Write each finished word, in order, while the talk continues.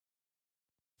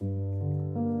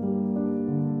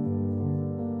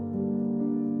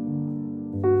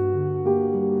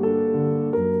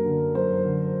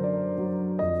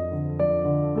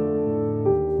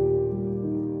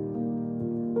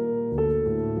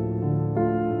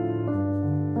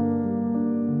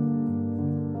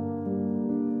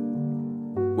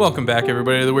Welcome back,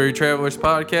 everybody, to the Weary Travelers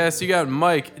podcast. You got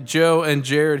Mike, Joe, and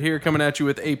Jared here coming at you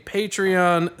with a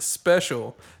Patreon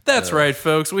special. That's right,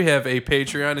 folks. We have a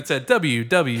Patreon. It's at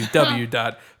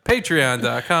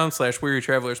www.patreon.com/Weary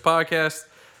Travelers podcast.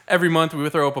 Every month we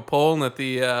throw up a poll and let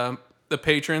the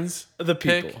patrons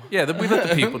pick. Yeah, we let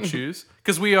the people choose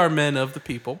because we are men of the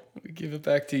people. We give it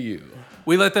back to you.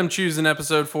 We let them choose an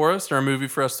episode for us or a movie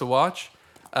for us to watch.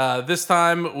 This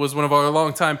time was one of our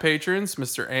longtime patrons,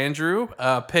 Mr. Andrew,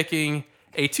 picking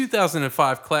a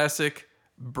 2005 classic,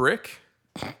 Brick.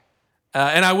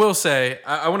 And I will say,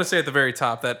 I want to say at the very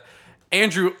top that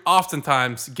Andrew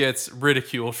oftentimes gets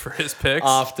ridiculed for his picks.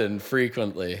 Often,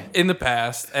 frequently. In the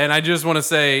past. And I just want to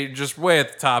say, just way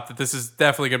at the top, that this is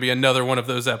definitely going to be another one of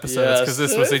those episodes because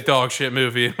this was a dog shit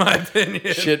movie, in my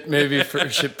opinion. Shit movie for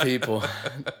shit people.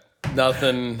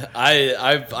 Nothing.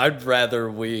 I'd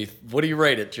rather we. What do you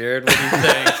rate it, Jared? What do you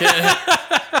think?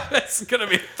 It's gonna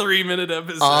be a 3-minute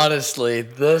episode. Honestly,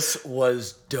 this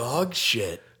was dog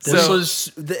shit.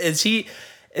 Is he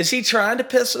trying to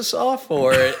piss us off,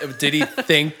 or did he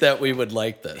think that we would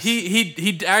like this?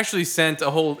 He actually sent a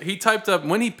whole. He typed up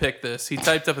when he picked this. He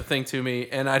typed up a thing to me,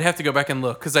 and I'd have to go back and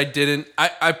look because I didn't.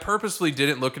 I purposely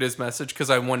didn't look at his message because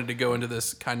I wanted to go into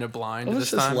this kind of blind. What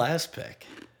was this his time. last pick?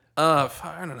 I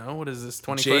don't know. What is this?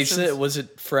 20 Jason, questions? was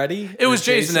it Freddy? It was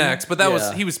Jason X, but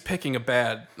he was picking a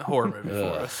bad horror movie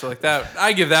for us. So like that,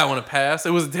 I give that one a pass. It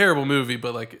was a terrible movie,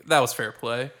 but like that was fair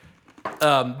play.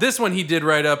 This one he did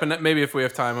write up, and maybe if we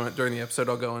have time during the episode,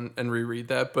 I'll go and reread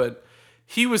that. But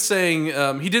he was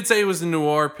saying he did say it was a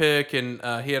noir pick, and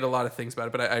he had a lot of things about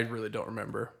it, but I really don't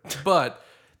remember. But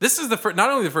this is not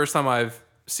only the first time I've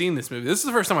seen this movie. This is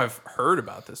the first time I've heard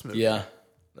about this movie. Yeah.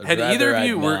 Were either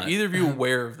of you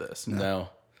aware of this? No.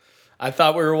 I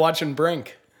thought we were watching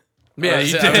Brink. Yeah,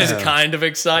 you did. I was kind of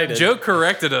excited. Joe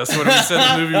corrected us when we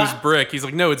said the movie was Brick. He's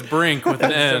like, no, it's Brink with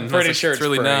an N. I'm pretty sure it's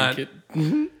really Brink.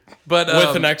 not. But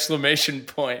with an exclamation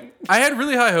point. I had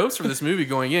really high hopes for this movie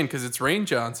going in because it's Rain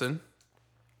Johnson.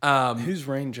 Who's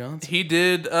Rain Johnson? He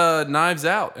did Knives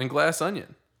Out and Glass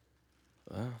Onion.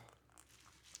 Oh.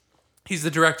 He's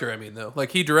the director, I mean, though.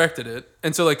 Like, he directed it.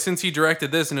 And so, like, since he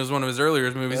directed this and it was one of his earlier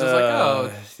movies, I was like,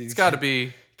 oh, it's got to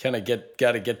be... Kind of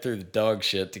got to get through the dog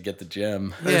shit to get the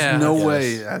gem. There's no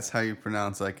way that's how you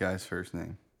pronounce that guy's first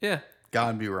name. Yeah.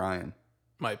 Gotta be Ryan.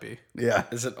 Might be. Yeah.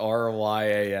 Is it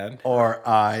R-Y-A-N?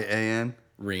 R-I-A-n?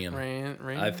 Rain. Rain.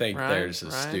 I think Ryan, there's a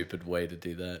Ryan. stupid way to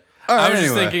do that. I was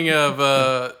just thinking of...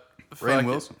 Rainn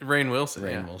Wilson. Rainn Wilson,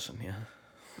 Rainn Wilson, yeah.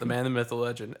 The man, the myth, the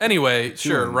legend. Anyway,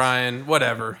 sure, Ryan,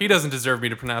 whatever. He doesn't deserve me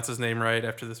to pronounce his name right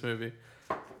after this movie.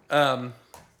 I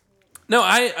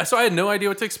had no idea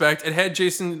what to expect. It had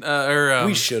Jason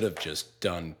we should have just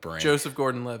done Brink. Joseph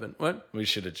Gordon-Levitt. What? We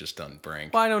should have just done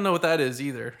Brink. Well, I don't know what that is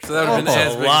either. So that would have been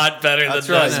as A big. lot better than That's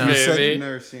right. this You said movie. you've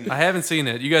never seen it. I haven't seen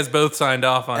it. You guys both signed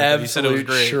off on it. You said it was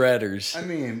Absolute great. shredders. I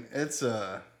mean, it's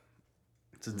a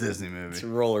Disney movie. It's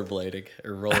rollerblading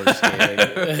or roller skating.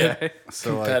 Okay.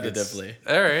 So like, Competitively.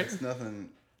 All right. it's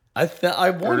nothing. I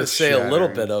want to say a little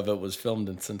Earth-shattering. bit of it was filmed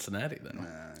in Cincinnati, though.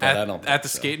 But I don't think At the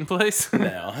so. skating place?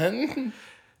 No.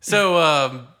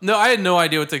 So, no, I had no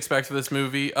idea what to expect for this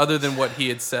movie other than what he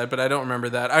had said, but I don't remember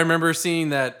that. I remember seeing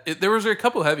that there was a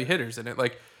couple heavy hitters in it.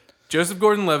 Like, Joseph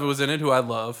Gordon-Levitt was in it, who I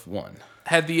love. One.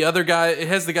 Had the other guy, it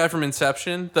has the guy from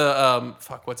Inception,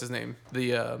 what's his name?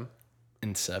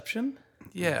 Inception?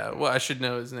 Yeah, well, I should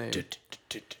know his name.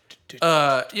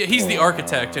 Yeah, he's the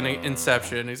architect in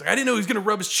Inception. He's like, I didn't know he was going to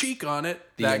rub his cheek on it.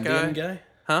 The that Indian guy. guy?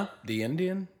 Huh? The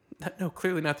Indian? No,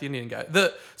 clearly not the Indian guy.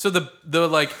 The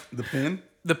pin?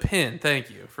 The pin, thank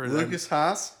you. for Lucas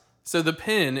Haas? So the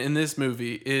pin in this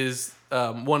movie is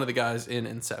one of the guys in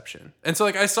Inception. And so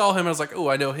like I saw him, and I was like, oh,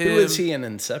 I know him. Who is he in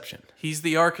Inception? He's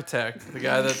the architect, the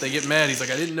guy that they get mad. He's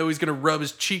like, I didn't know he's going to rub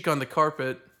his cheek on the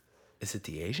carpet. Is it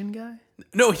the Asian guy?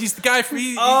 No, he's the guy from he's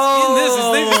in this.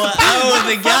 His name is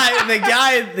the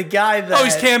guy that... Oh,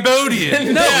 he's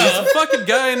Cambodian. No, he's the fucking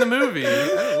guy in the movie.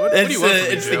 What do you want from me,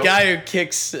 It's the Joe? guy who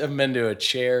kicks him into a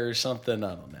chair or something.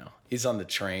 I don't know. He's on the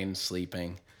train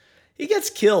sleeping. He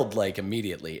gets killed like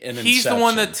immediately in He's the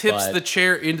one that Inception, tips but- the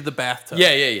chair into the bathtub.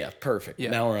 Yeah. Perfect. Yeah.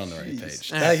 Now we're on the right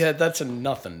page. Jeez. That's a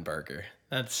nothing burger.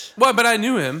 That's... Well, but I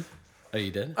knew him. Oh,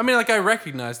 you did? I mean, like I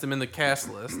recognized him in the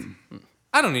cast list.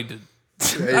 I don't need to.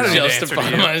 I don't need to answer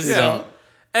Justify to you. myself.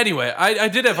 Anyway, I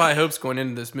did have high hopes going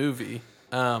into this movie,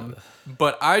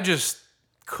 but I just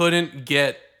couldn't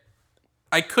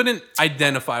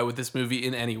identify with this movie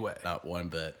in any way. Not one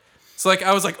bit. So like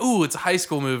I was like, ooh, it's a high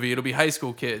school movie. It'll be high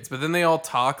school kids. But then they all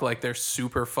talk like they're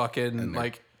super fucking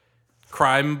like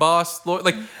crime boss.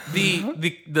 Like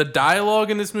the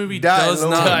dialogue in this movie does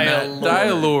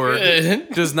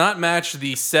not match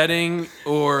the setting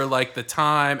or like the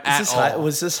time at all.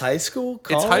 Was this high school?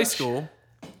 College? It's high school.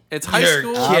 It's high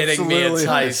school. You're kidding me. It's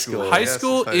high school. High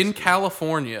school in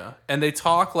California, and they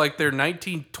talk like they're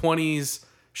 1920s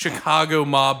Chicago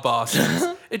mob bosses.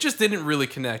 It just didn't really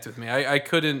connect with me. I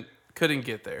couldn't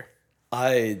get there.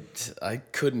 I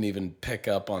couldn't even pick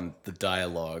up on the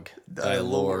dialogue.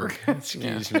 Dialogue.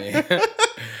 Excuse me.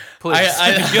 Please.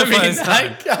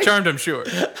 Charmed, I'm sure.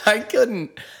 I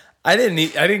couldn't. I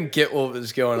didn't get what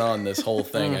was going on this whole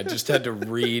thing. I just had to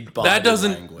read body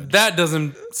language. That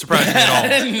doesn't surprise me at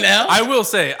all. No? I will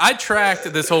say I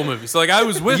tracked this whole movie. So like I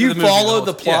was with you the movie. Followed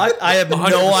the plot. Yeah, I have 100%.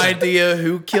 no idea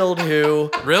who killed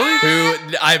who. Really?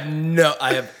 I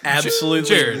have absolutely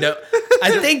Jared. no.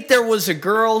 I think there was a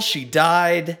girl. She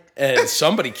died, and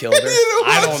somebody killed her.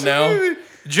 I don't know.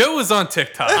 Joe was on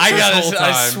TikTok.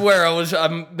 I swear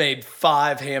I made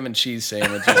 5 ham and cheese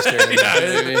sandwiches during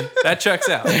the movie. That checks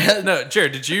out. No,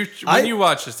 Jared, when you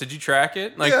watched this, did you track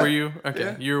it? Like, were you okay?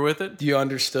 Yeah. You were with it. You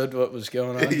understood what was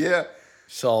going on. Yeah.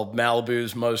 Saw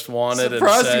Malibu's Most Wanted.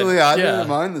 Surprisingly, and said, I didn't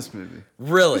mind this movie.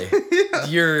 Really?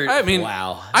 Yeah.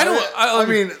 Wow. I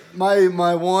mean,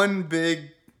 my one big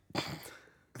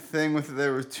thing with it,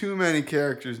 there were too many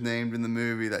characters named in the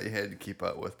movie that you had to keep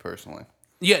up with personally.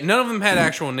 Yeah, none of them had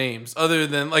actual names other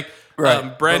than like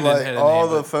Brendan like, had a all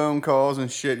name, the phone calls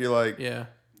and shit. You're like, yeah,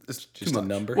 it's just a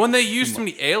number. When they used too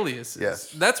many aliases, yes,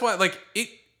 that's why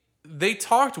they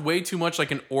talked way too much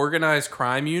like an organized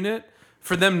crime unit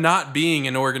for them not being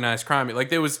an organized crime unit.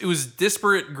 Like it was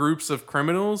disparate groups of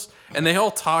criminals, and they all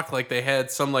talked like they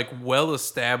had some like well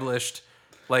established.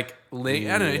 Like, I don't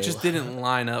know, it just didn't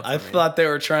line up. I thought they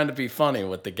were trying to be funny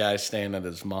with the guy staying at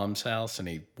his mom's house and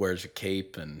he wears a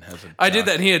cape and has a. I did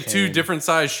that. And he had 2 different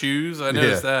size shoes. I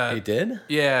noticed that. He did?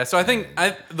 Yeah. So I think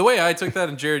the way I took that,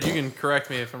 and Jared, you can correct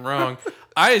me if I'm wrong.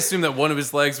 I assumed that one of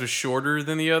his legs was shorter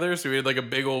than the other, so he had like a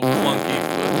big old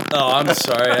clunky foot. Oh, I'm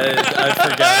sorry. I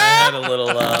forgot. I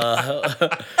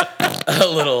had a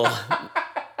little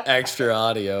extra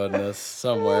audio in this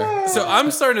somewhere. So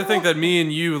I'm starting to think that me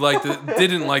and you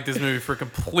didn't like this movie for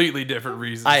completely different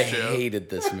reasons. I hated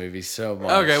this movie so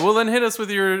much. Okay, well then hit us with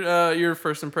your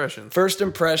first impressions. First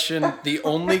impression, the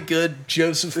only good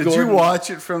Joseph Did Gordon. you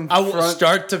watch it from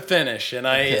start to finish? And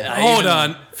I hold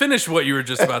on, finish what you were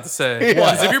just about to say.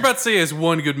 Because if you're about to say it's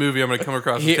one good movie, I'm going to come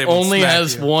across the table. He only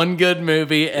has you. one good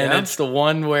movie, and it's the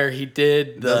one where he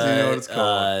did Doesn't he know what it's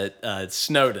called?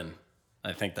 Snowden.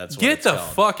 I think that's what Get the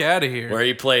fuck out of here. Where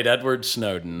he played Edward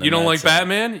Snowden. You don't like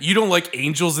Batman? You don't like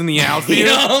Angels in the Outfield? You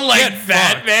don't like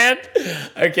Batman?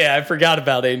 Okay, I forgot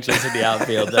about Angels in the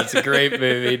Outfield. That's a great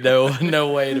movie.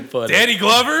 No way to put it. Danny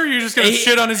Glover? You're just going to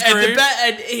shit on his grave?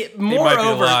 Moreover, he might be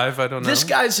alive. I don't know. This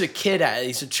guy's a kid.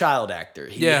 He's a child actor.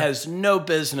 He has no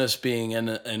business being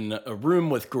in a room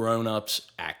with grown-ups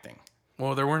acting.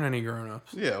 Well, there weren't any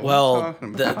grown-ups. Yeah. Well,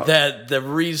 the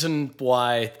reason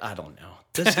why, I don't know.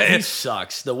 He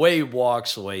sucks. The way he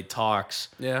walks, the way he talks.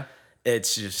 Yeah.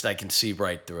 It's just, I can see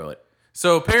right through it.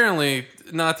 So apparently,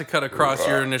 not to cut across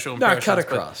your initial impressions, cut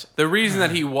across. The reason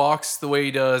that he walks the way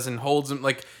he does and holds him,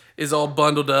 like, is all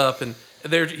bundled up, and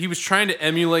he was trying to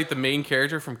emulate the main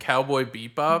character from Cowboy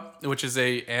Bebop, which is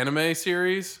a anime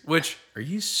series, which... Are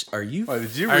you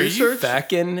did you research?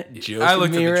 Fucking joking I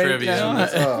looked at me the right trivia now? on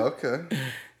this. Oh, okay.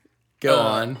 Go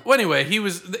on. Well, anyway,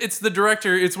 it's the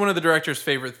director. It's one of the director's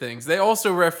favorite things. They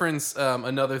also reference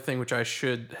another thing which I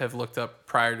should have looked up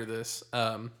prior to this,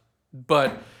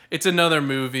 but it's another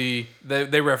movie.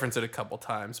 They reference it a couple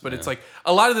times, but it's like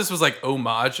a lot of this was like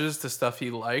homages to stuff he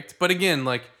liked. But again,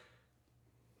 like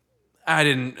I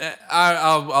didn't.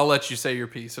 I'll let you say your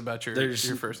piece about your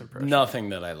first impression. Nothing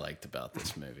that I liked about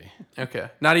this movie. Okay,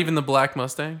 not even the Black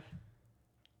Mustang.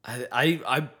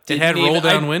 I it had roll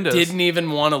down windows. Didn't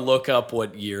even want to look up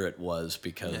what year it was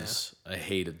because I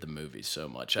hated the movie so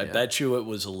much. I bet you it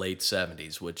was the late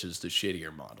 70s, which is the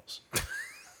shittier models.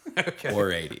 Okay. Or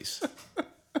 80s.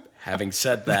 Having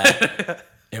said that,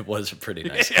 it was a pretty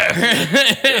nice car.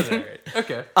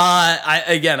 Okay.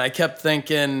 I kept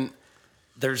thinking,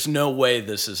 there's no way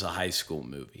this is a high school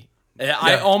movie.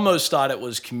 I almost thought it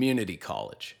was community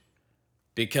college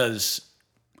because...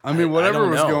 I mean, whatever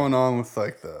was going on with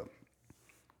like the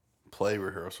play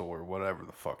rehearsal or whatever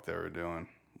the fuck they were doing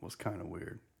was kind of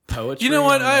weird. Poetry. You know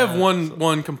what? I have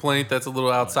one complaint that's a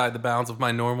little outside the bounds of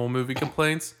my normal movie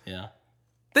complaints. Yeah.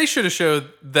 They should have showed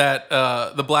that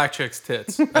the black chick's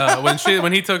tits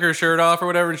when he took her shirt off or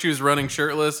whatever, and she was running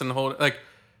shirtless and holding like.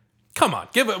 Come on,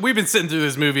 we've been sitting through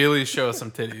this movie. At least show us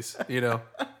some titties, you know.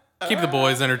 Keep the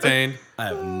boys entertained. I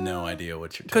have no idea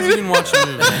what you're Because talking you didn't watch the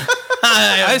movie.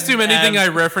 I assume anything I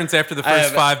reference after the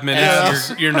first 5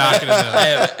 minutes, you're not going to know. I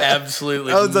have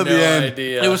absolutely That was at no the end.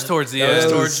 idea. It was towards the That was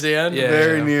end. towards the end? Yeah.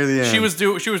 Very near the end.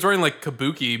 She was wearing like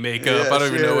kabuki makeup. Yeah, I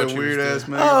don't even know what she was weird doing. ass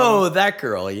makeup. Oh, that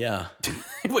girl, yeah.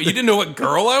 What, you didn't know what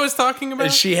girl I was talking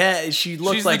about? She looked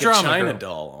She's like the a drama China girl.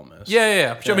 doll almost.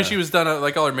 Yeah. I mean, she was done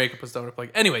like all her makeup was done up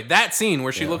like. Anyway, that scene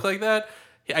where she looked like that.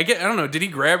 I don't know. Did he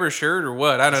grab her shirt or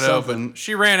what? I don't know. Something. But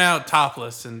she ran out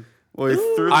topless, and Well, he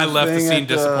threw I the left the thing scene at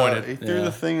disappointed. He threw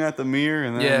the thing at the mirror,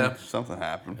 and then Yeah. something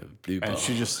happened. Blue And ball.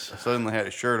 she just suddenly had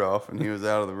his shirt off, and he was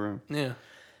out of the room. yeah.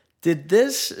 Did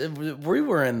this? We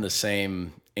were in the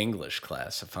same English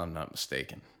class, if I'm not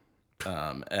mistaken,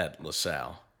 at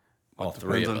LaSalle. All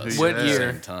three of depends us on who you at the had.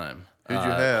 same time. Who'd you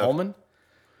have? Holman?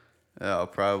 Yeah,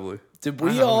 probably. Did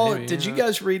we know, all? maybe, Did you yeah.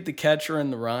 guys read The Catcher in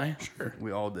the Rye?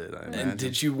 We all did, I imagine. And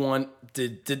did you want?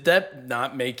 Did that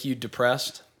not make you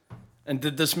depressed? And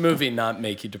did this movie not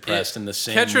make you depressed in the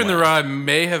same Catcher in the way? Rye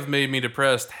may have made me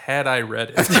depressed had I read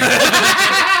it.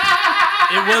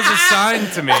 It was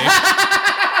assigned to me.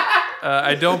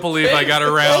 I don't believe I got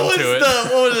around to it.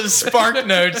 What was the Spark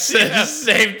Notes that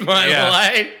saved my Yeah.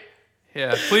 life?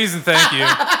 Yeah, please and thank you.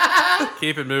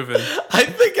 Keep it moving. I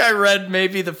think I read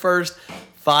maybe the first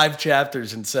 5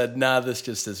 chapters and said, "Nah, this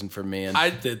just isn't for me." And I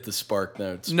did the Spark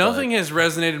Notes. Nothing has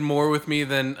resonated more with me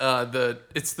than the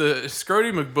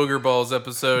Scrody McBoogerballs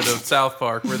episode of South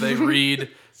Park where they read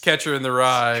Catcher in the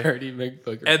Rye, Dirty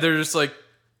McBooger. and they're just like,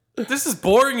 "This is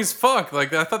boring as fuck."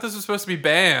 Like I thought this was supposed to be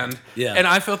banned. Yeah. And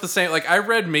I felt the same. Like I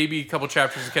read maybe a couple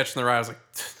chapters of Catcher in the Rye. I was like,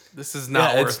 "This is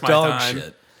not Yeah, worth it's my dog time."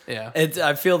 shit. Yeah.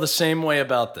 I feel the same way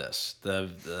about this.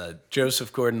 The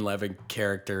Joseph Gordon-Levitt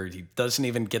character, he doesn't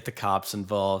even get the cops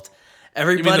involved. You mean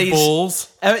Everybody's the Bulls?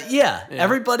 Yeah,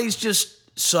 everybody's just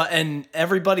and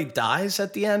everybody dies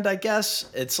at the end. I guess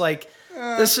it's like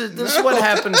this is what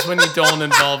happens when you don't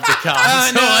involve the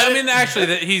cops. No, I mean actually,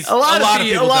 that a lot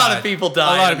of people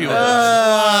die. A lot of people die. A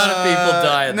lot of people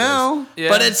die. At no. this. Yeah.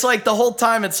 But it's like the whole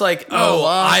time. It's like, oh,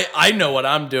 wow. I know what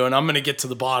I'm doing. I'm gonna get to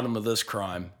the bottom of this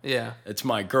crime. Yeah. It's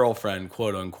my girlfriend,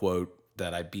 quote unquote,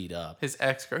 that I beat up. His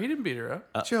ex-girl. He didn't beat her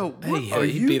up. Joe, what Hey, are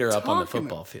he you beat her up on the talking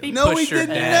football about? field. He No, he pushed her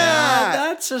did down. not.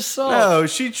 That's assault. No,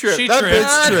 she tripped. She that tripped.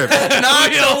 bitch tripped. Not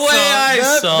We the all way saw I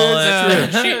that saw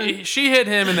bitch it. she hit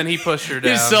him and then he pushed her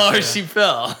down. You saw her, Yeah. she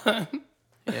fell.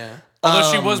 Yeah.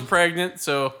 Although she was pregnant,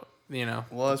 so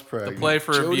Was pregnant. play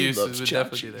for Jody abuse loves would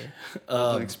definitely be there.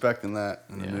 Wasn't expecting that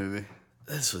in the movie.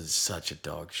 This was such a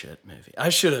dog shit movie. I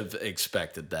should have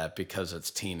expected that because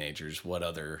it's teenagers. What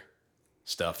other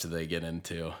stuff do they get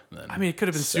into? I mean, it could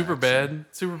have been Superbad.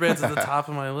 Superbad's at the top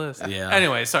of my list. Yeah.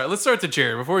 Anyway, sorry. Let's start to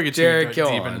Jared before we get Jared, too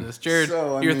go deep on. into this. Jared,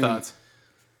 So, I your mean, thoughts?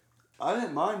 I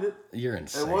didn't mind it. You're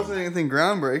insane. It wasn't anything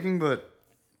groundbreaking, but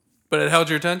But it held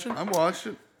your attention? I watched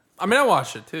it. I mean, I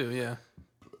watched it too, yeah.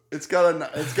 It's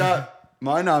got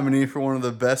my nominee for one of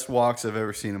the best walks I've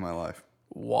ever seen in my life.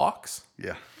 Walks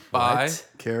Yeah. by. What?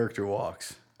 Character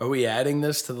walks. Are we adding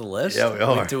this to the list? Yeah, we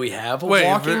are. Like, do we have a Wait,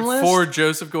 walking list? for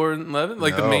Joseph Gordon-Levitt?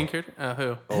 Like the No. main character?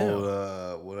 Who?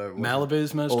 Old, whatever.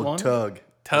 Malibu's Most Old Wanted? Tug.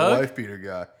 Tug? The wife beater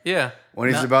guy. Yeah. When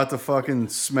he's about to fucking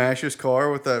smash his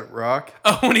car with that rock.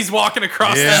 Oh, when he's walking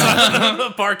across the side of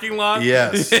the parking lot?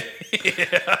 Yes. Oh,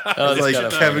 It's like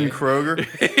gotta Kevin be. Kroger.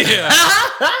 Yeah.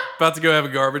 About to go have a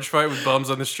garbage fight with bums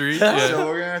on the street. Yeah. So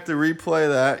we're gonna have to replay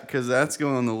that because that's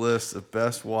going on the list of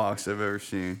best walks I've ever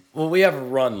seen. Well, we have a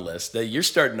run list that you're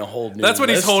starting to hold. That's when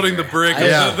he's holding the brick.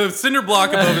 Yeah. The cinder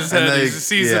block above his And head. they- He just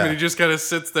sees him yeah. and he just kind of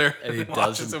sits there And he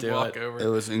watches doesn't him do walk it. over. It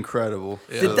was incredible.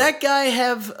 Did that guy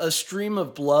have a stream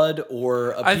of blood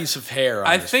or a piece of hair on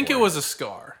I his think it forehead? was a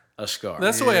scar. a scar.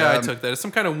 That's the way I Yeah. took that. It's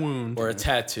some kind of wound. or a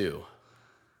tattoo.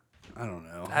 I don't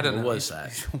know. I don't What know. was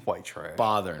that? White trash.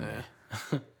 Bothering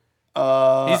me.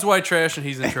 He's white trash and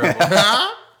he's in trouble.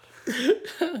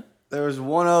 There was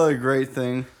one other great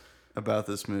thing about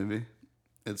this movie.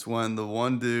 It's when the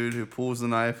one dude who pulls the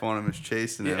knife on him is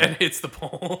chasing him, And hits the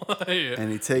pole. Yeah.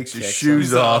 and he takes his Kicks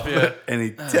shoes him. off, Yeah. and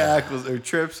he tackles or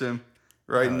trips him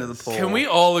right into the pole. Can we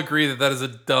all agree that that is a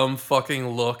dumb fucking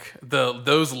look?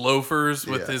 Those loafers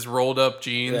with Yeah. his rolled up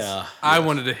jeans. Yeah. I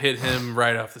wanted to hit him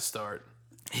right off the start.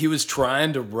 He was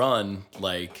trying to run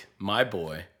like my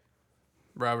boy,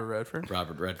 Robert Redford.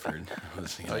 Robert Redford.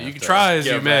 You can try as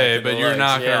go you back may, to but the you're legs,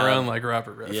 not going to yeah. run like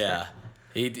Robert Redford. Yeah.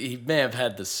 He may have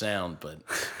had the sound, but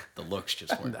the looks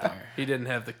just weren't there. He didn't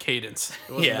have the cadence.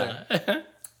 It wasn't there. Yeah.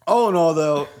 All in all,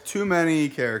 though, too many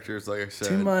characters, like I said,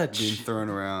 Too much. being thrown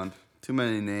around, too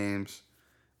many names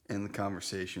in the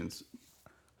conversations.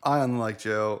 I, unlike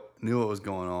Joe, knew what was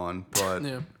going on, but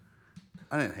Yeah.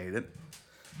 I didn't hate it.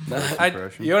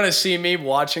 impression. You want to see me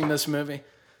watching this movie?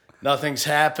 Nothing's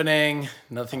happening.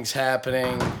 Nothing's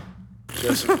happening.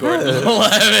 Joseph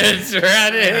Gordon-Levitt's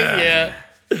running. Yeah.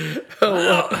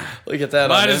 Look at that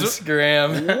on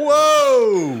Instagram.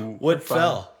 Whoa! What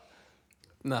fell?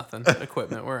 Nothing.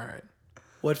 Equipment. We're all right.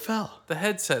 What fell? The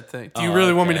headset thing. Do you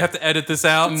really want me to have to edit this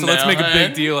out? So let's make a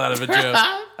big deal out of it, Joe.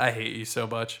 I hate you so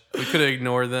much. We could have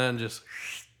ignored that and just...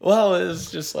 Well, it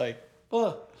was just like,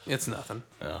 well. It's nothing.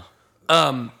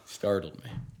 Oh. Startled me.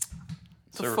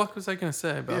 What the fuck was I going to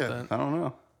say about that? I don't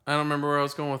know. I don't remember where I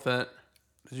was going with that.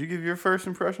 Did you give your first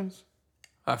impressions?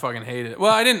 I fucking hated it.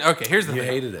 Well, I didn't. Okay, here's the thing. You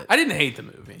hated it. I didn't hate the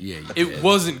movie. Yeah, you It did.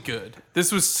 wasn't good.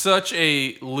 This was such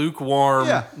a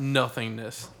lukewarm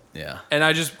nothingness. Yeah. And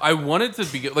I wanted to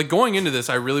be good. Like, going into this,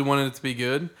 I really wanted it to be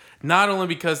good. Not only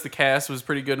because the cast was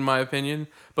pretty good in my opinion,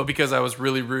 but because I was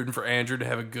really rooting for Andrew to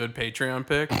have a good Patreon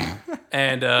pick.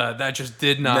 And that just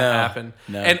did not happen.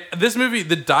 No. And this movie,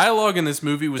 the dialogue in this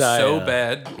movie was so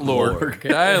bad.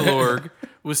 Dialogue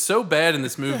was so bad in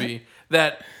this movie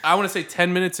that I want to say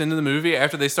 10 minutes into the movie,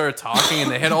 after they started talking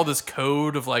and they had all this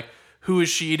code of like, who is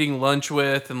she eating lunch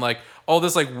with? And like all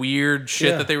this like weird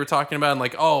shit that they were talking about. And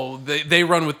like, oh, they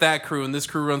run with that crew and this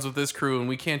crew runs with this crew and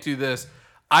we can't do this.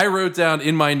 I wrote down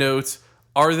in my notes,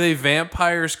 are they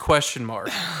vampires? ?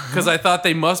 Because I thought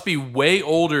they must be way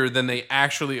older than they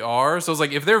actually are. So I was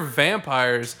like, if they're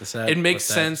vampires, it makes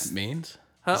sense. That means?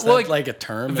 Is that like a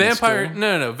term? Vampire? In school?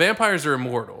 No. Vampires are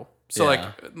immortal. So like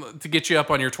to get you up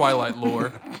on your Twilight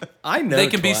lore, I know they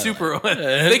can Twilight. be super.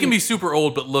 They can be super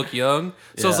old but look young.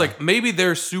 So it's Yeah. like maybe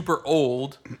they're super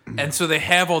old, and so they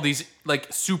have all these like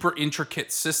super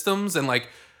intricate systems and like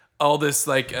all this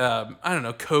like I don't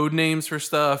know, code names for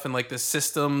stuff and like this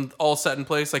system all set in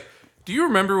place. Like, do you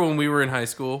remember when we were in high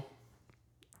school?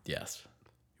 Yes.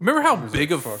 Remember how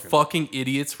big of fucking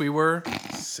idiots we were?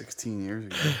 16 years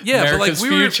ago. Yeah, America's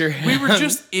but like future. we were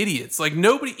just idiots. Like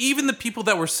nobody, even the people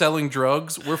that were selling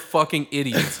drugs were fucking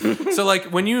idiots. So like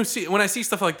when I see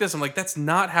stuff like this, I'm like, that's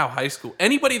not how high school.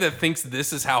 Anybody that thinks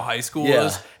this is how high school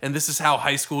is and this is how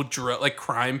high school like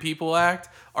crime people act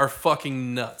are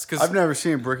fucking nuts. Because I've never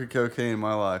seen a brick of cocaine in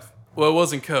my life. well, it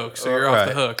wasn't coke, so you're off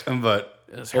the hook. But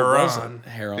It was What was heroin. it?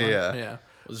 Heroin? yeah. Yeah.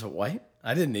 Was it white?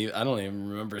 I don't even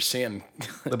remember seeing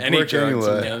The any brick drugs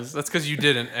in anyway. those. That's because you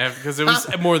didn't, because it was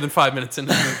more than 5 minutes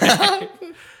into the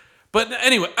movie. But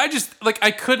anyway, I just like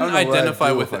I couldn't I don't know what I'd identify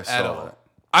do with if it I at saw all. that.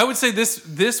 I would say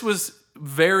this was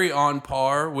very on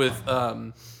par with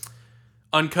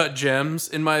Uncut Gems,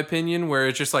 in my opinion, where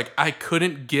it's just like I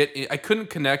couldn't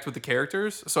connect with the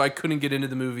characters, so I couldn't get into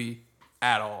the movie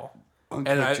at all.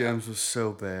 Uncut Gems was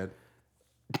so bad.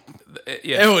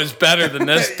 Yeah, It was better than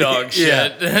this dog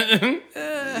shit.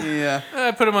 Yeah.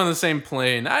 I put them on the same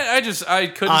plane. I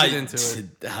couldn't get into it.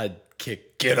 I'd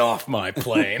get off my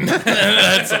plane.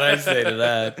 That's what I say to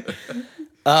that.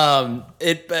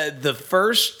 The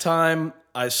first time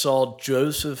I saw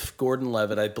Joseph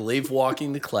Gordon-Levitt, I believe,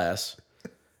 walking to class,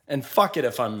 and fuck it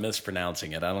if I'm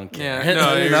mispronouncing it. I don't care. Yeah,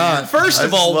 no, you're not. First I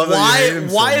of just all, love that you hate him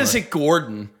so why is much. it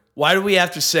Gordon? Why do we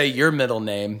have to say your middle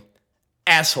name?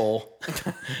 Asshole.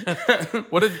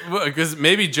 What if? Because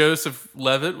maybe Joseph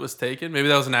Levitt was taken. Maybe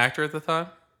that was an actor at the time.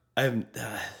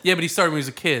 Yeah, but he started when he was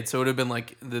a kid, so it would have been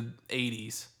like the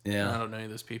 80s. Yeah. I don't know any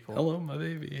of those people. Hello, my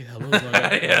baby. Hello,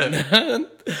 my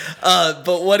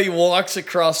but when he walks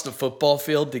across the football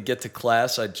field to get to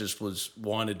class, I just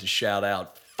wanted to shout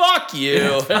out, "Fuck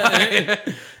you!"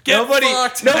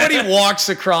 Nobody walks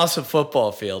across a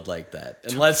football field like that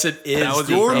unless it is. That was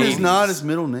the Gordon is 80s. not his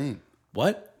middle name.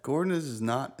 What? Gordon is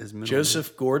not his middle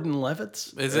Joseph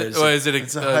Gordon-Levitt? Is it? Or is it? name.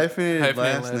 It's a hyphenated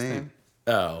last name.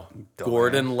 Oh,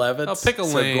 Gordon-Levitt. Oh, pick a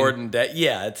lane. Gordon.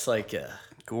 Yeah, it's like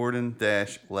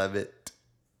Gordon-Levitt.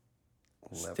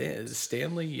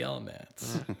 Stanley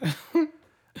Yelnats.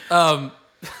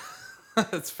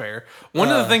 That's fair. One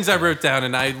of the things I wrote down,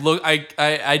 and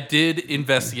I did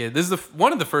investigate. This is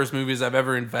one of the first movies I've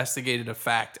ever investigated a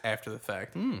fact after the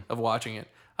fact of watching it.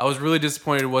 I was really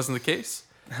disappointed it wasn't the case.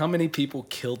 How many people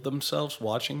killed themselves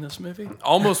watching this movie?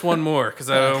 Almost one more because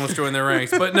I almost joined their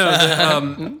ranks. But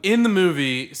no, in the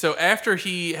movie, so after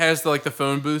he has the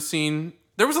phone booth scene,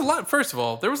 there was a lot. First of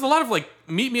all, there was a lot of like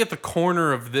meet me at the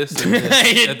corner of this at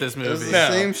this It was movie. the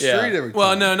same street every time.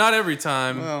 Well, no, not every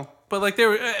time. Well. But like they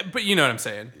were, but you know what I'm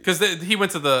saying? Because he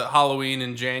went to the Halloween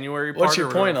in January. What's party your or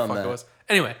whatever point the on fuck it that? was.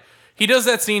 Anyway, he does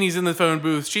that scene. He's in the phone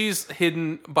booth. She's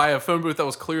hidden by a phone booth that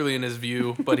was clearly in his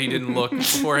view, but he didn't look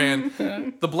beforehand.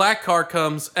 The black car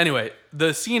comes. Anyway,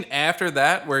 the scene after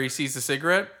that where he sees the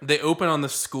cigarette, they open on the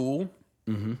school.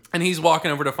 and he's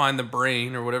walking over to find the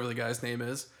brain or whatever the guy's name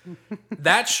is.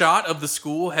 That shot of the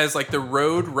school has like the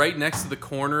road right next to the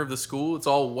corner of the school. It's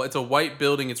a white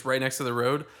building. It's right next to the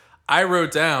road. I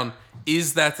wrote down,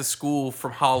 is that the school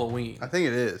from Halloween? I think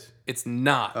it is. It's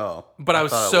not. Oh. But I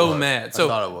was so mad.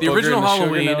 So the original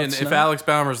Halloween, and if no? Alex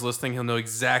Baumer's listening, he'll know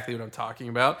exactly what I'm talking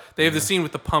about. They have the scene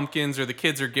with the pumpkins, or the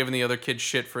kids are giving the other kid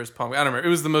shit for his pumpkin. I don't remember.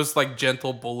 It was the most like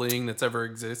gentle bullying that's ever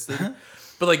existed.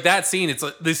 But like that scene, it's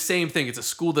like the same thing. It's a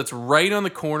school that's right on the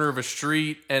corner of a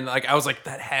street, and like I was like,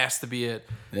 that has to be it.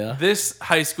 Yeah. This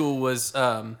high school was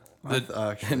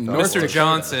Mr. North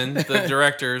Johnson, the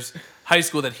director's high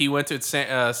school that he went to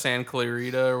at San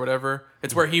Clarita or whatever.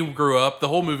 It's where he grew up. The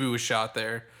whole movie was shot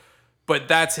there. But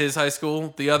that's his high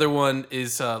school. The other one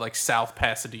is like South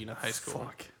Pasadena High School.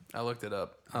 Fuck. I looked it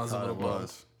up. I was a little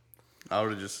bummed. I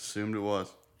would have just assumed it was.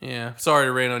 Yeah. Sorry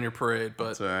to rain on your parade,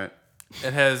 but It's all right.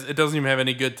 it doesn't even have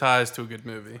any good ties to a good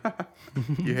movie.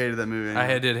 You hated that movie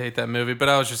anyway. I did hate that movie, but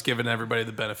I was just giving everybody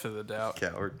the benefit of the doubt.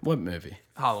 Coward. What movie?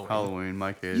 Halloween.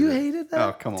 Mike hated You it. hated that?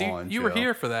 Oh, come Dude, on. you were Joe.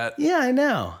 here for that. Yeah, I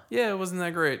know. Yeah, it wasn't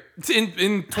that great.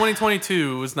 In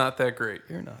 2022, it was not that great.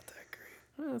 You're not that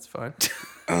great. That's fine.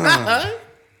 All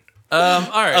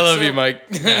right. I love you, Mike.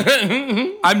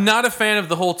 I'm not a fan of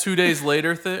the whole 2 days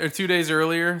later thing or 2 days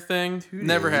earlier thing.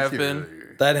 Never have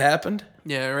been. That happened?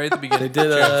 Yeah, right at the beginning. They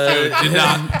did.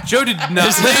 Joe did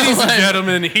not. Ladies and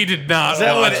gentlemen, he did not.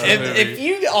 Watch the movie. If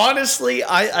you honestly,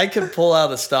 I could pull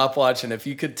out a stopwatch, and if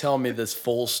you could tell me this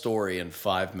full story in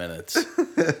 5 minutes,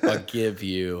 I'll give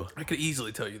you I could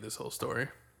easily tell you this whole story.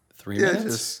 3 Yeah, minutes.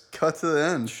 just cut to the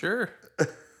end. Sure.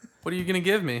 What are you gonna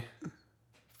give me?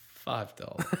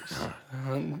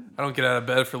 $5. I don't get out of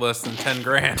bed for less than 10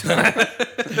 grand.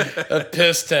 A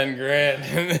piss 10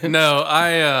 grand. No,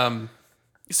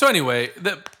 So anyway,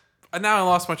 now I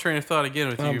lost my train of thought again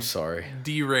with you. I'm sorry.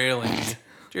 Derailing me.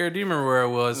 Jared, do you remember where I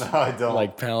was? I don't.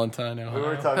 Like Palantine, we Ohio.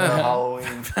 were talking about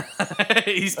Halloween.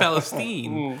 East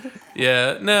Palestine.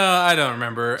 Yeah, no, I don't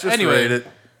remember. Just anyway, rate it.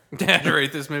 Had to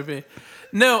rate this movie.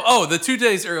 No, the 2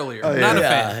 days earlier. Oh, yeah. Not a Yeah,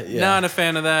 fan. yeah. Not a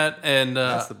fan of that. And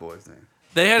That's the boy's name.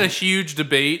 they had a huge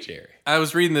debate. Jerry. I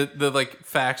was reading the like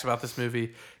facts about this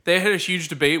movie. They had a huge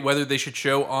debate whether they should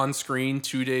show on screen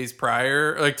 2 days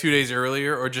prior, like 2 days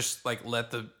earlier, or just like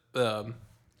let the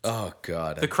Oh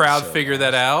God. the crowd figure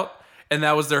that out. And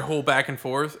that was their whole back and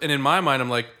forth. And in my mind, I'm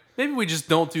like, maybe we just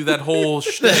don't do that whole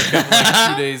shtick of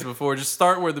like 2 days before. Just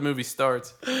start where the movie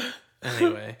starts.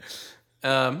 Anyway,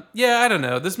 yeah, I don't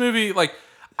know. This movie, like,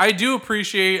 I do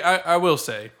appreciate. I will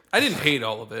say, I didn't hate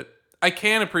all of it. I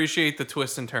can appreciate the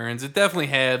twists and turns. It definitely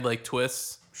had like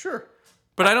twists. Sure.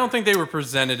 But I don't think they were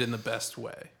presented in the best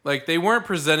way. Like, they weren't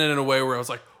presented in a way where I was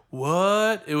like,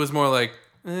 what? It was more like,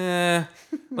 eh.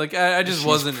 Like, I just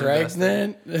wasn't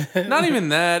invested. pregnant. Not even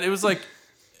that. It was like,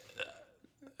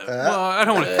 well, I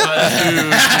don't want to cut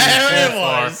too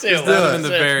far. was. It's not in the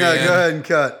very No, end. go ahead and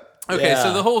cut. Okay, Yeah.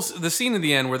 so the scene at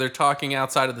the end where they're talking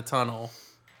outside of the tunnel.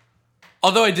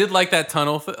 Although I did like that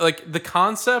tunnel, like the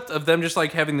concept of them just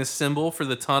like having this symbol for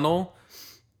the tunnel.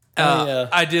 Yeah.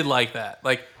 I did like that.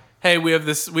 Like, hey, we have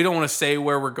this. We don't want to say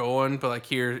where we're going, but like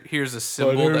here's a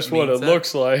symbol. Here's that what it means that.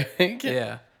 looks like.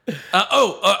 Yeah.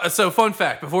 So fun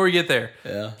fact before we get there.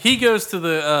 Yeah. He goes to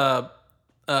the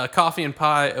coffee and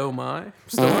pie. Oh my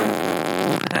store.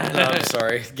 I'm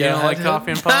sorry. You don't like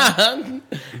coffee and pie?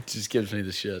 Just gives me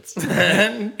the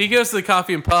shits. He goes to the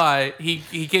coffee and pie.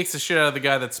 He kicks the shit out of the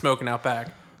guy that's smoking out back.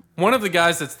 One of the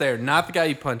guys that's there, not the guy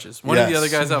he punches. One of the Yes, other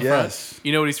guys out yes. front.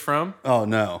 You know what he's from? Oh,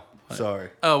 no. Sorry.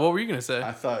 Oh, what were you gonna say?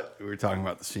 I thought we were talking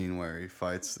about the scene where he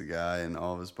fights the guy and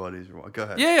all of his buddies. Go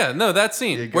ahead. Yeah, no, that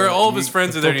scene Yeah, go where ahead. all of his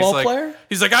friends are there. And he's football like,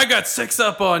 player? I got 6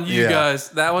 up on you Yeah. guys.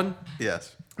 That one,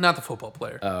 Yes. not the football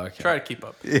player. Oh, okay. Try to keep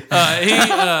up.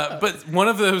 But one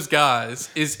of those guys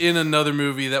is in another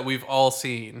movie that we've all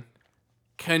seen.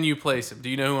 Can you place him? Do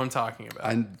you know who I'm talking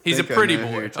about? He's a think I pretty know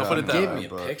who boy. you're I'll put it that talking Give way. me a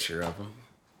but- picture of him.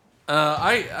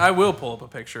 I will pull up a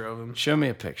picture of him. Show me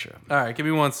a picture of him. All right, give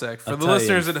me 1 sec. For I'll the tell you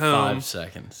listeners in at home, 5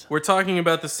 seconds. we're talking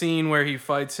about the scene where he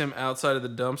fights him outside of the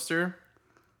dumpster.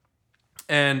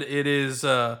 And it is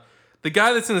the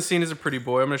guy that's in the scene is a pretty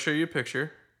boy. I'm going to show you a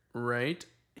picture right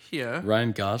here.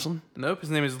 Ryan Gosling? Nope, his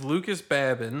name is Lucas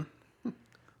Babin.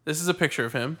 This is a picture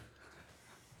of him.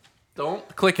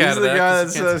 Don't click He's out of the that. guy that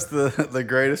 'cause you can't says the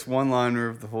greatest one-liner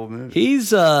of the whole movie. He's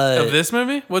see- of this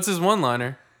movie? What's his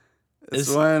one-liner? It's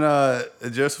is- when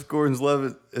Joseph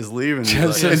Gordon-Levitt is leaving. He's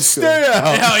Joseph like, and stay out.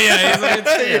 Oh yeah, he's like,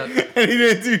 yeah. And he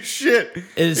didn't do shit.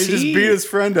 Is he just he- beat his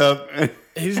friend up.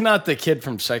 he's not the kid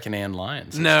from Secondhand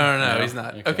Lions. No, he's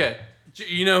not. Okay. Okay,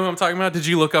 You know who I'm talking about? Did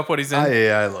you look up what he's in?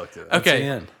 I looked at it.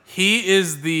 Okay. He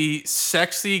is the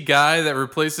sexy guy that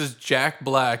replaces Jack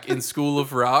Black in School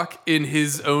of Rock in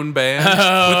his own band with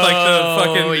like the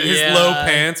fucking his low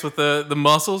pants with the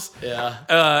muscles.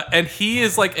 Yeah. And he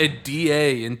is like a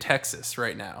DA in Texas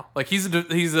right now. Like he was got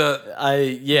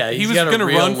gonna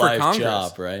run for Congress,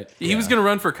 job, right? He was gonna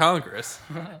run for Congress,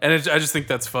 and I just think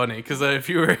that's funny because if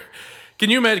you were. Can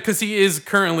you imagine? Because he is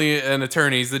currently an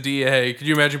attorney. He's the DA. Could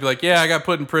you imagine? Be like, yeah, I got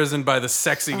put in prison by the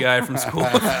sexy guy from School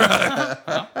of Rock.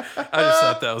 I just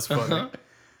thought that was funny.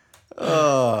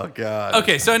 Oh God.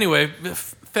 Okay, so anyway,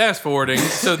 fast forwarding.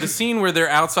 So the scene where they're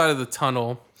outside of the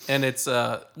tunnel, and it's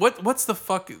what's the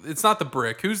fuck? It's not the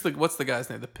brick. What's the guy's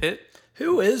name? The Pit.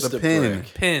 Who is the Pin?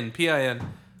 brick? Pin. P-I-N.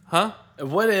 Huh?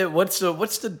 What's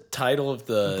the title of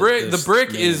the brick? The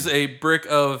brick is a brick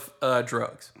of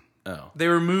drugs. Oh, they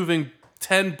were moving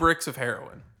 10 bricks of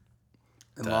heroin.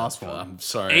 And lost one. I'm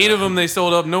sorry. 8 of them they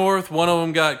sold up north. 1 of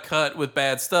them got cut with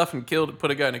bad stuff and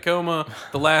put a guy in a coma.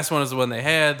 The last one is the one they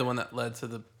had, the one that led to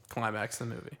the climax of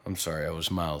the movie. I'm sorry, I was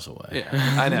miles away. Yeah,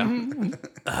 I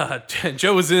know.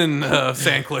 Joe was in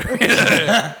St.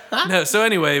 Clair. No, so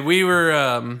anyway, we were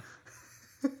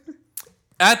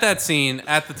at that scene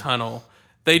at the tunnel.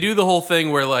 They do the whole thing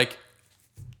where like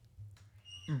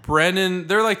Brennan,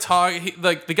 they're like talking,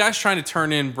 like the guy's trying to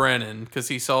turn in Brendan because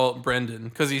he saw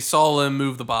him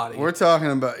move the body. We're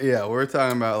talking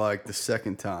about like the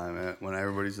second time when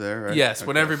everybody's there, right? Yes,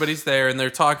 when everybody's there and they're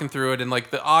talking through it, and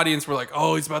like the audience were like,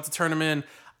 "Oh, he's about to turn him in."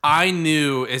 I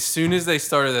knew as soon as they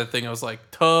started that thing, I was like,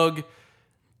 "Tug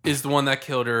is the one that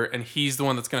killed her, and he's the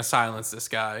one that's going to silence this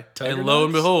guy." And lo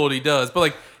and behold, he does. But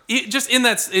like,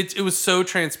 it was so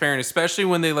transparent, especially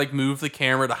when they like moved the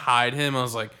camera to hide him. I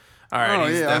was like. All right,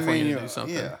 he's definitely going to do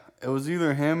something. Yeah, it was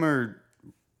either him or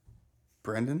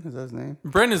Brendan. Is that his name?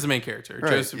 Brendan's the main character.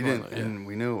 Right. Joseph And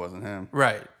we knew it wasn't him.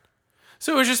 Right.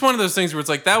 So it was just one of those things where it's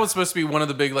like, that was supposed to be one of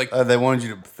the big, like... they wanted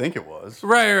you to think it was.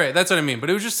 Right. That's what I mean. But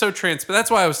it was just so transparent. That's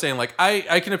why I was saying, like,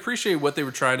 I can appreciate what they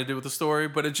were trying to do with the story,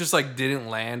 but it just, like, didn't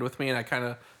land with me, and I kind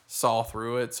of saw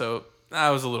through it. So I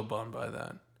was a little bummed by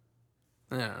that.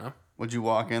 I don't know. Would you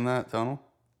walk in that tunnel?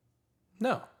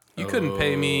 No. You couldn't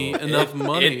pay me enough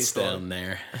money. It's down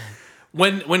there.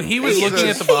 When he was looking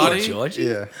at the body,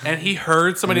 yeah, and he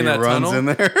heard somebody in that tunnel, in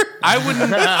there. I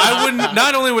wouldn't.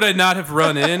 Not only would I not have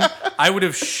run in, I would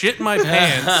have shit my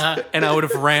pants and I would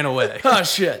have ran away. Oh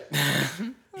shit!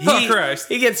 Christ!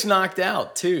 He gets knocked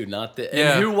out too.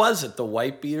 And who was it? The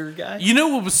white beater guy? You know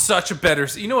what was such a better?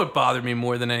 You know what bothered me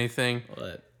more than anything?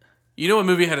 What? You know what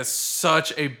movie had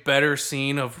such a better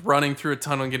scene of running through a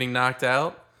tunnel and getting knocked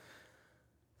out?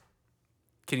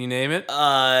 Can you name it?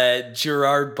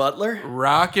 Gerard Butler?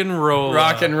 Rock and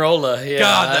Rolla. Yeah.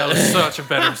 God, that was such a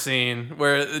better scene.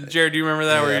 Where, Jared, do you remember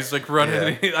that? Where he's like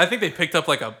running. Yeah. I think they picked up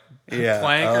like a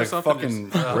plank or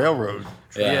something. Fucking railroad.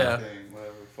 Yeah.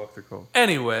 Whatever the fuck they're called.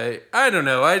 Anyway, I don't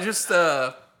know. I just,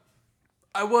 I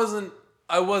wasn't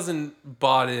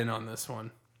bought in on this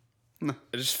one. No.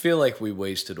 I just feel like we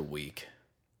wasted a week.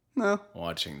 No.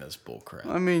 Watching this bullcrap.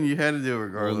 I mean, you had to do it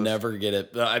regardless. We'll never get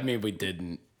it. I mean, we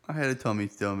didn't. I had a tummy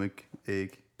stomach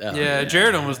ache. Oh, yeah,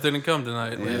 Jared almost didn't come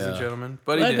tonight, ladies and gentlemen.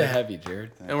 But he glad did. to have you,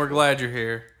 Jared. And we're glad you're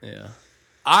here. Yeah.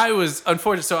 I was,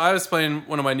 unfortunately, so I was playing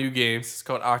one of my new games. It's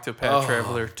called Octopath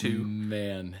Traveler 2.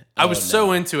 Man. I was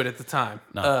so into it at the time.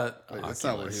 Wait, that's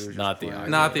not what he was not the playing.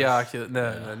 Oculus. Not the Oculus.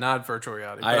 No, not virtual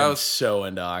reality. But I was so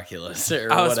into Oculus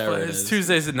or I was whatever playing, it it's is.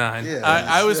 Tuesdays at 9. Yeah,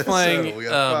 I was playing. So we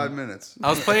got 5 minutes. I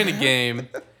was playing a game,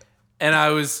 and I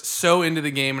was so into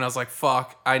the game, and I was like,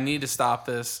 "Fuck, I need to stop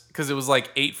this," because it was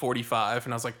like 8:45,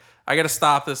 and I was like, "I got to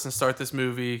stop this and start this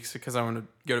movie because I want to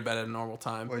go to bed at a normal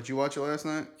time." Wait, did you watch it last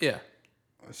night? Yeah.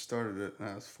 I started it, and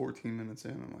I was 14 minutes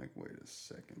in. I'm like, wait a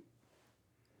second.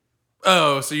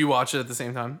 Oh, so you watch it at the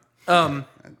same time?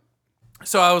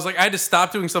 So I was like, I had to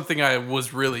stop doing something I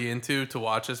was really into to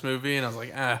watch this movie, and I was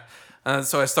like,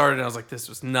 so I started, and I was like, this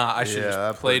was not. I should have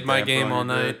just played my game all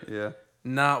night. Yeah.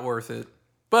 Not worth it.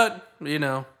 But, you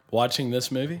know. Watching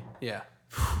this movie? Yeah.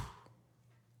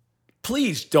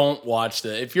 Please don't watch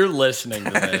this. If you're listening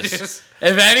to this,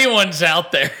 if anyone's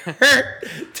out there,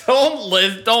 don't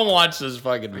watch this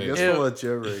fucking movie. I guess we'll let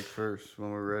Joe rake first when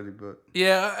we're ready, but...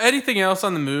 Yeah, anything else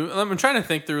on the movie? I'm trying to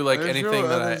think through, like, anything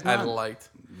that I liked.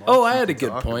 Oh, I had a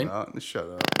good point. Shut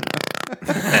up.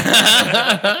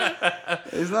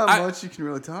 There's not much you can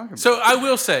really talk about. So I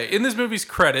will say, in this movie's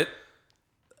credit,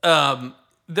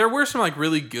 there were some, like,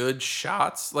 really good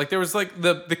shots. Like, there was, like,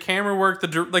 the camera work, the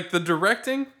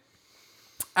directing...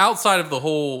 Outside of the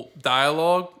whole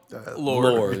dialogue,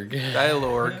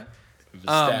 We've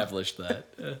established that.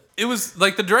 It was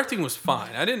like the directing was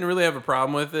fine. I didn't really have a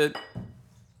problem with it.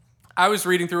 I was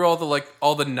reading through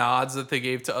all the nods that they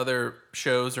gave to other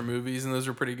shows or movies, and those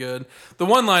were pretty good. The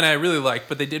one line I really liked,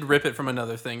 but they did rip it from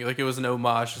another thing. Like it was an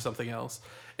homage to something else.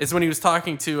 It's when he was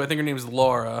talking to, I think her name was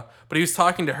Laura, but he was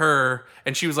talking to her,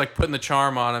 and she was like putting the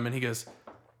charm on him, and he goes,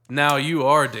 "Now you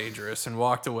are dangerous," and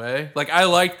walked away. Like I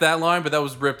liked that line, but that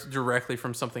was ripped directly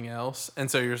from something else, and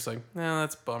so you're just like,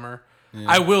 that's a bummer. Yeah.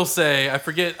 I will say, I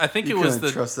forget. I think it was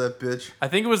the trust that bitch. I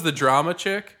think it was the drama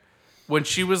chick when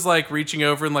she was like reaching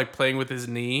over and like playing with his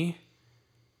knee.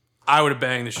 I would have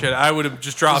banged the shit. I would have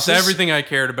just dropped everything I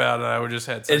cared about, and I would just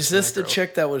had. Is this the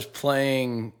chick that was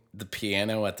playing the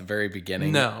piano at the very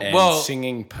beginning? No, and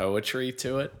singing poetry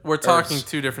to it. We're talking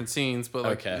two different scenes, but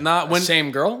like not when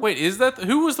same girl. Wait, is that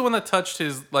who was the one that touched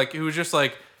his like? Who was just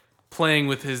like playing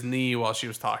with his knee while she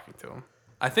was talking to him?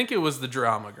 I think it was the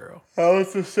drama girl. Oh,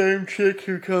 it's the same chick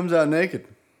who comes out naked.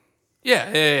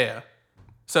 Yeah.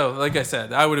 So, like I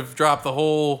said, I would have dropped the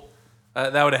whole.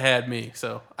 That would have had me.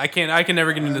 So I can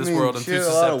never get into this world. I'm she too had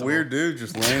susceptible. a lot of weird dudes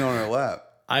just laying on her lap.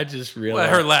 I just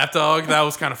realized her lapdog. That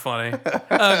was kind of funny.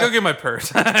 Go get my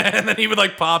purse, and then he would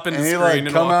like pop in the screen like and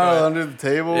come walk out away. under the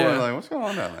table and like, what's going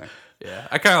on down there? Yeah,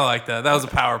 I kind of like that. That was a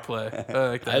power play. I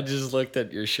like that. I just looked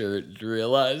at your shirt and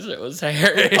realized it was a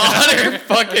Harry Potter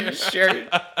fucking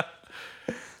shirt.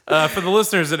 For the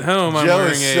listeners at home, I'm Joe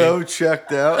wearing is so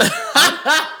checked out.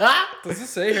 Does it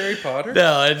say Harry Potter?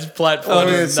 No, it's platform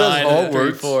it says 9 and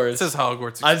Hogwarts. 3/4. It says Hogwarts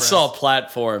Express. I saw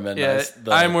platform and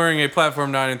I'm wearing a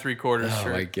platform 9 3/4 Oh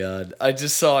shirt. my god! I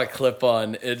just saw a clip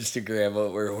on Instagram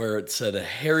where it said a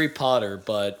Harry Potter,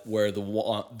 but where the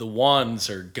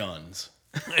wands are guns.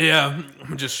 Yeah,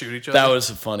 just shoot each other. That was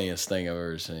the funniest thing I've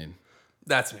ever seen.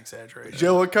 That's an exaggeration.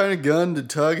 Joe, what kind of gun did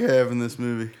Tug have in this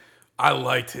movie? I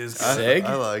liked his gun. Sig?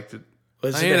 I liked it.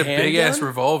 Was He it had a big handgun? ass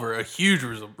revolver, a huge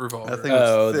revolver. I think it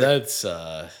was thick.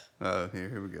 That's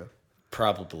Here we go.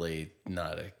 probably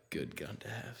not a good gun to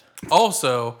have.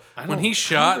 Also, when he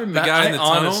shot the guy in the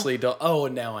tunnel, honestly don't. Oh,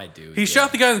 now I do. he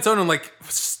shot the guy in the tunnel and like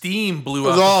steam blew out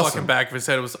was the awesome. fucking back of his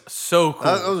head. It was so cool.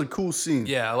 That was a cool scene.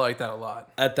 Yeah, I like that a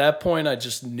lot. At that point, I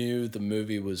just knew the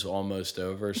movie was almost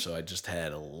over, so I just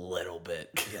had a little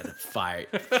bit. You had to fight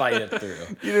it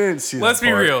through. You didn't see that. Let's be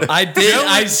part. real. I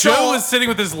did. Joe was sitting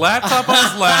with his laptop on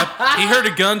his lap. He heard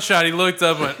a gunshot. He looked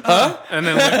up, went, huh? And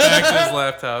then looked back to his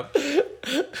laptop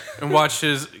and watched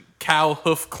his cow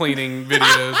hoof cleaning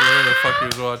videos, whatever the fuck he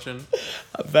was watching.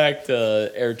 Back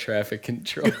to air traffic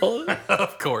control.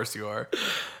 Of course you are.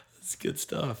 It's good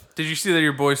stuff. Did you see that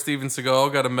your boy Steven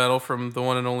Seagal got a medal from the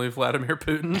one and only Vladimir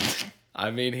Putin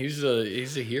I mean, he's a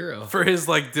hero. for his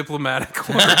like diplomatic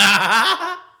work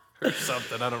or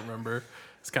something? I don't remember.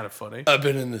 It's kind of funny. I've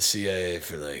been in the CIA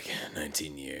for like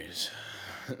 19 years.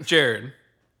 Jared,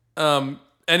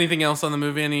 anything else on the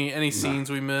movie? Any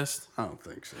scenes we missed? I don't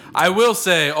think so. I will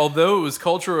say, although it was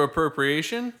cultural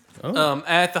appropriation,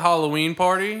 at the Halloween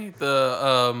party,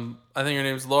 I think her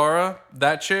name's Laura,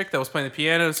 that chick that was playing the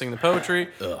piano, singing the poetry,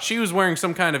 she was wearing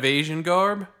some kind of Asian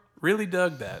garb. Really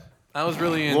dug that. I was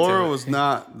really into Laura it. was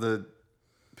not the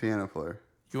piano player.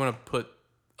 You want to put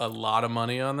a lot of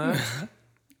money on that?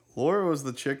 Laura was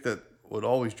the chick that would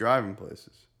always drive in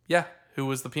places. Yeah. Who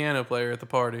was the piano player at the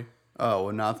party? Oh,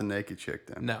 well, not the naked chick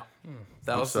then. No.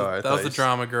 That was sorry, the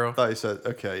drama girl. I thought you said,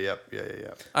 okay, yeah.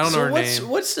 I don't know her what's, name.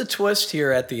 What's the twist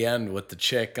here at the end with the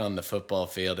chick on the football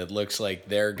field? It looks like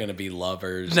they're going to be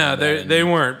lovers. No, and they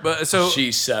weren't. But so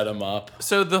she set him up.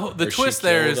 So the Or she twist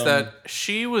there killed is him. that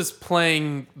she was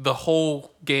playing the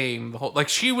whole game,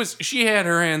 she had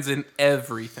her hands in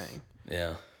everything,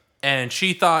 Yeah. and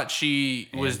she thought she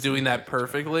was doing that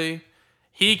perfectly.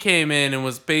 He came in and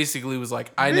was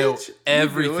like, I know Bitch, you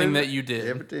everything doing that you did.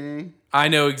 Everything. I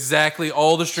know exactly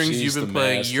all the strings She's you've been the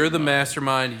playing. You're the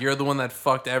mastermind. You're the one that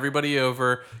fucked everybody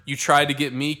over. You tried to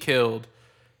get me killed.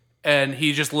 And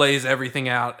he just lays everything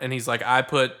out. And he's like, I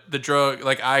put the drug,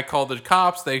 like I called the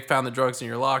cops. They found the drugs in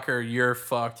your locker. You're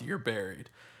fucked. You're buried.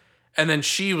 And then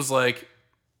she was like,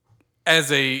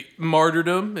 as a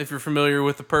martyrdom, if you're familiar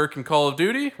with the perk in Call of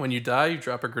Duty, when you die, you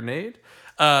drop a grenade.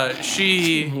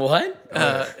 She... What?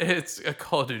 It's a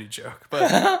Call of Duty joke.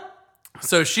 But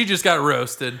so she just got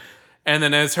roasted. And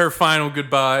then as her final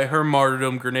goodbye, her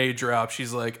martyrdom grenade drop,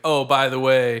 she's like, oh, by the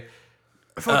way...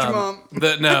 Fuck your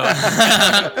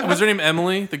mom. Was her name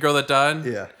Emily, the girl that died?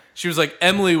 Yeah. She was like,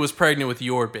 Emily was pregnant with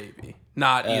your baby,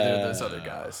 not either of those other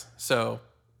guys. So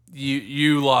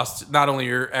you lost not only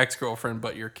your ex-girlfriend,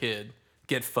 but your kid.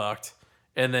 Get fucked.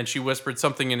 And then she whispered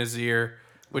something in his ear.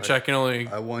 which I can only.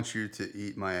 I want you to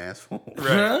eat my asshole.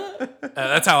 Right.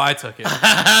 That's how I took it.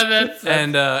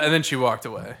 And then she walked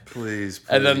away. Please.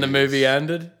 And then the movie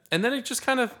ended. And then it just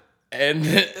kind of And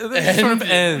it sort of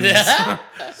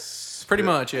ends. Pretty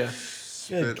much, yeah.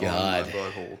 Spit God. on my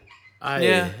butthole.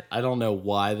 I don't know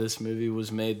why this movie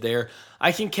was made there.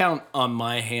 I can count on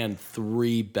my hand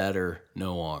 3 better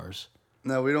noirs.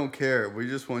 No, we don't care. We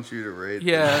just want you to rate.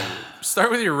 Yeah.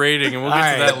 Start with your rating, and we'll get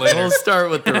All to that right, later. we'll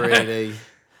start with the rating.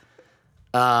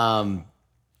 Are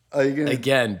you gonna?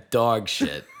 Again, dog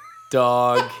shit.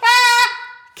 Dog.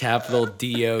 Capital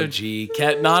D-O-G.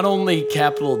 Not only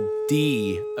capital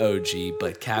D-O-G,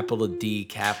 but capital D,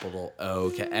 capital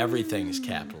O. Everything is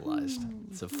capitalized.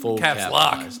 It's a full Caps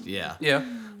lock. capitalized. Yeah. Yeah.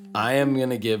 I am going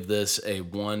to give this a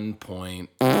 1 point.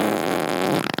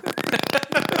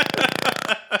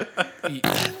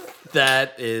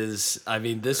 That is, I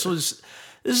mean, this is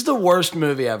the worst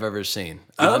movie I've ever seen.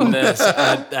 On this,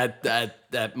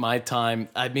 at my time.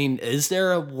 I mean, is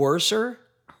there a worser?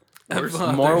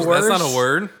 More worse? That's not a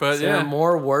word, but Is there yeah. a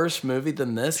more worse movie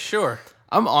than this? Sure.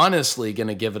 I'm honestly going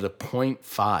to give it a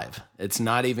 0.5. It's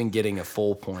not even getting a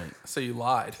full point. So you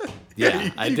lied.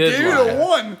 Yeah, I You did gave lie. it a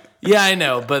 1. Yeah, I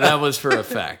know, but that was for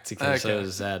effect because Okay. I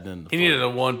was adding in the He needed a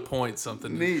 1 point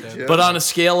something. Neat, Yeah. Joe. But on a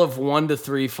scale of 1 to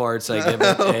 3 farts, I give it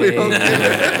a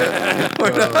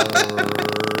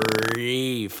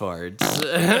 3 farts.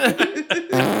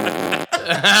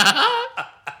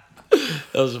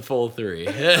 That was a full 3.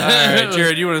 All right,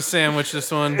 Jared, you want to sandwich this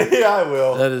one? Yeah, I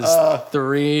will. That is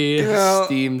 3 know,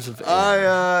 steams of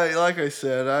air. Like I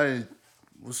said, I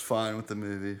was fine with the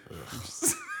movie.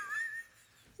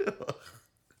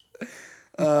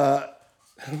 The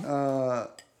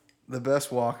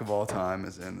best walk of all time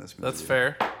is in this movie. That's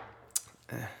fair.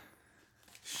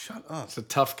 Shut up. It's a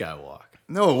tough guy walk.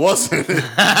 No, it wasn't.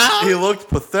 He looked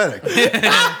pathetic.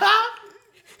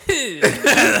 He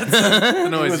The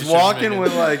noise was you should walking make.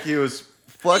 with like he was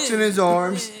flexing his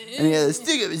arms and he had a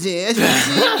stick up his ass.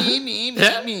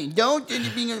 Don't do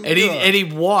anything on the And he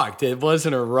walked. It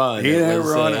wasn't a run. He It didn't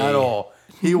was run a- at all.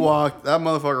 He walked. That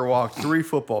motherfucker walked 3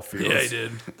 football fields. Yeah, he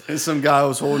did. And some guy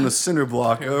was holding a cinder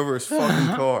block over his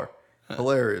fucking car.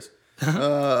 Hilarious. But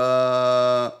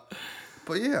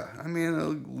yeah, I mean,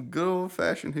 a good old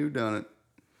fashioned whodunit.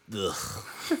 Ugh.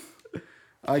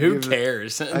 Who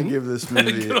cares? I give this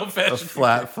movie Good a old-fashioned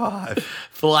flat 5.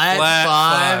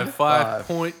 Flat 5.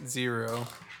 5.0.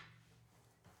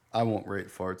 I won't rate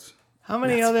farts. How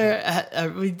many other? Are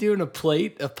we doing a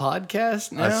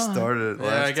podcast now? I started it Yeah,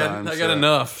 last I got time.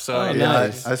 enough. So Oh, yeah, Yeah,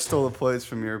 Nice. I stole the plates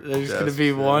from your. There's desk, gonna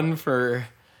be so one for.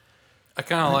 I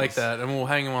kind of like that, and we'll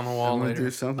hang them on the wall I'm gonna later.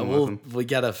 do something with them. We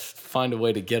gotta find a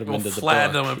way to get them We'll into the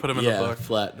flatten book. them and put them in the book.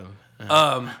 Flatten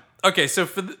them. Okay, so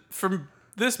for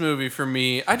this movie, for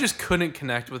me, I just couldn't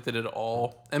connect with it at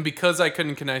all, and because I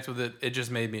couldn't connect with it, it just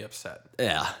made me upset.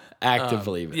 Yeah,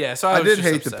 actively. Yeah, so I I was did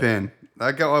just hate the upset. pin.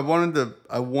 That guy. I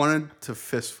wanted to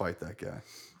fist fight that guy.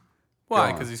 Why?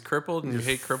 Gone. Because he's crippled, and you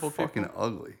hate crippled people. Fucking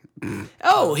ugly.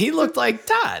 Oh, he looked like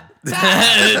Todd. You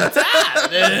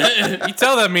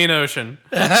tell that mean ocean.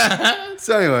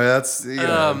 So anyway, that's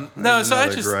No, that's so I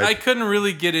another just gripe. I couldn't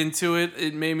really get into it.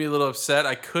 It made me a little upset.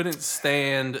 I couldn't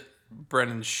stand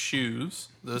Brennan's shoes.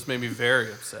 Those made me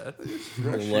very upset.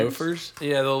 Loafers.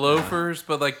 Yeah, the loafers,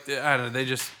 but like I don't know, they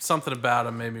just something about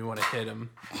them made me want to hit him.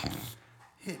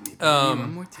 Hit me, baby,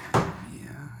 one more time.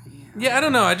 Yeah, I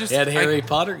don't know. I just He had Harry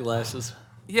Potter glasses.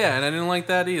 yeah, and I didn't like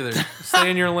that either.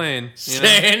 Stay in your lane. You know?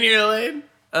 Stay in your lane.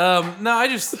 No,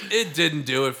 it didn't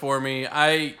do it for me.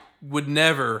 I would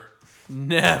never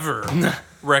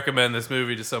recommend this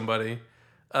movie to somebody.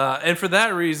 And for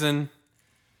that reason,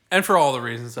 and for all the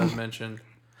reasons I've mentioned,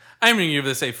 I'm going to give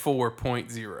this a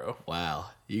 4.0. Wow,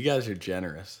 you guys are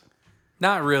generous.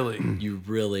 Not really. You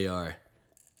really are.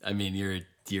 I mean, you're.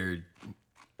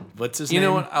 What's his name? You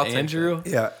know what? I'll take Andrew.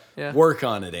 Yeah. Yeah. Work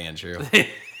on it, Andrew.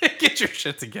 Get your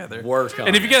shit together. Work on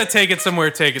And if you it. got to take it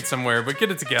somewhere, but get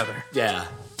it together. Yeah.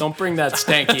 Don't bring that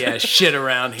stanky ass shit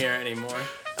around here anymore.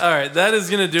 All right, that is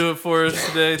going to do it for us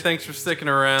today. Thanks for sticking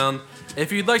around.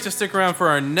 If you'd like to stick around for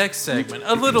our next segment,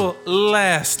 a little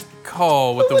last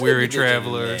call with the Weary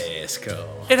Traveler. Let's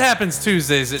go. It happens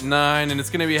Tuesdays at 9, and it's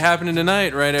going to be happening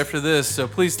tonight right after this, so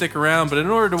please stick around. But in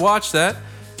order to watch that,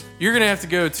 you're going to have to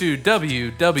go to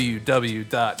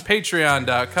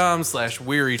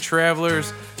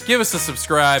www.patreon.com/wearytravelers. Give us a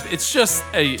subscribe. It's just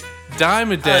a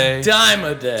dime a day. A dime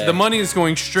a day. The money is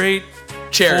going straight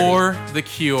Charity. for the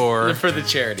cure. For the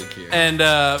charity cure. And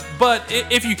but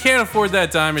if you can't afford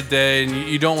that dime a day and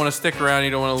you don't want to stick around,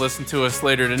 you don't want to listen to us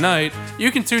later tonight,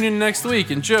 you can tune in next week.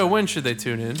 And Joe, when should they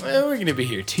tune in? Well, we're gonna be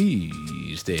here Tuesday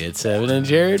Tuesday at 7. And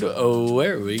Jared,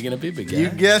 where are we going to be, big guy? You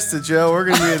guessed it, Joe. We're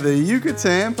going to be at the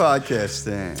Yucatan Podcast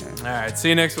Stand. All right. See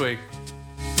you next week.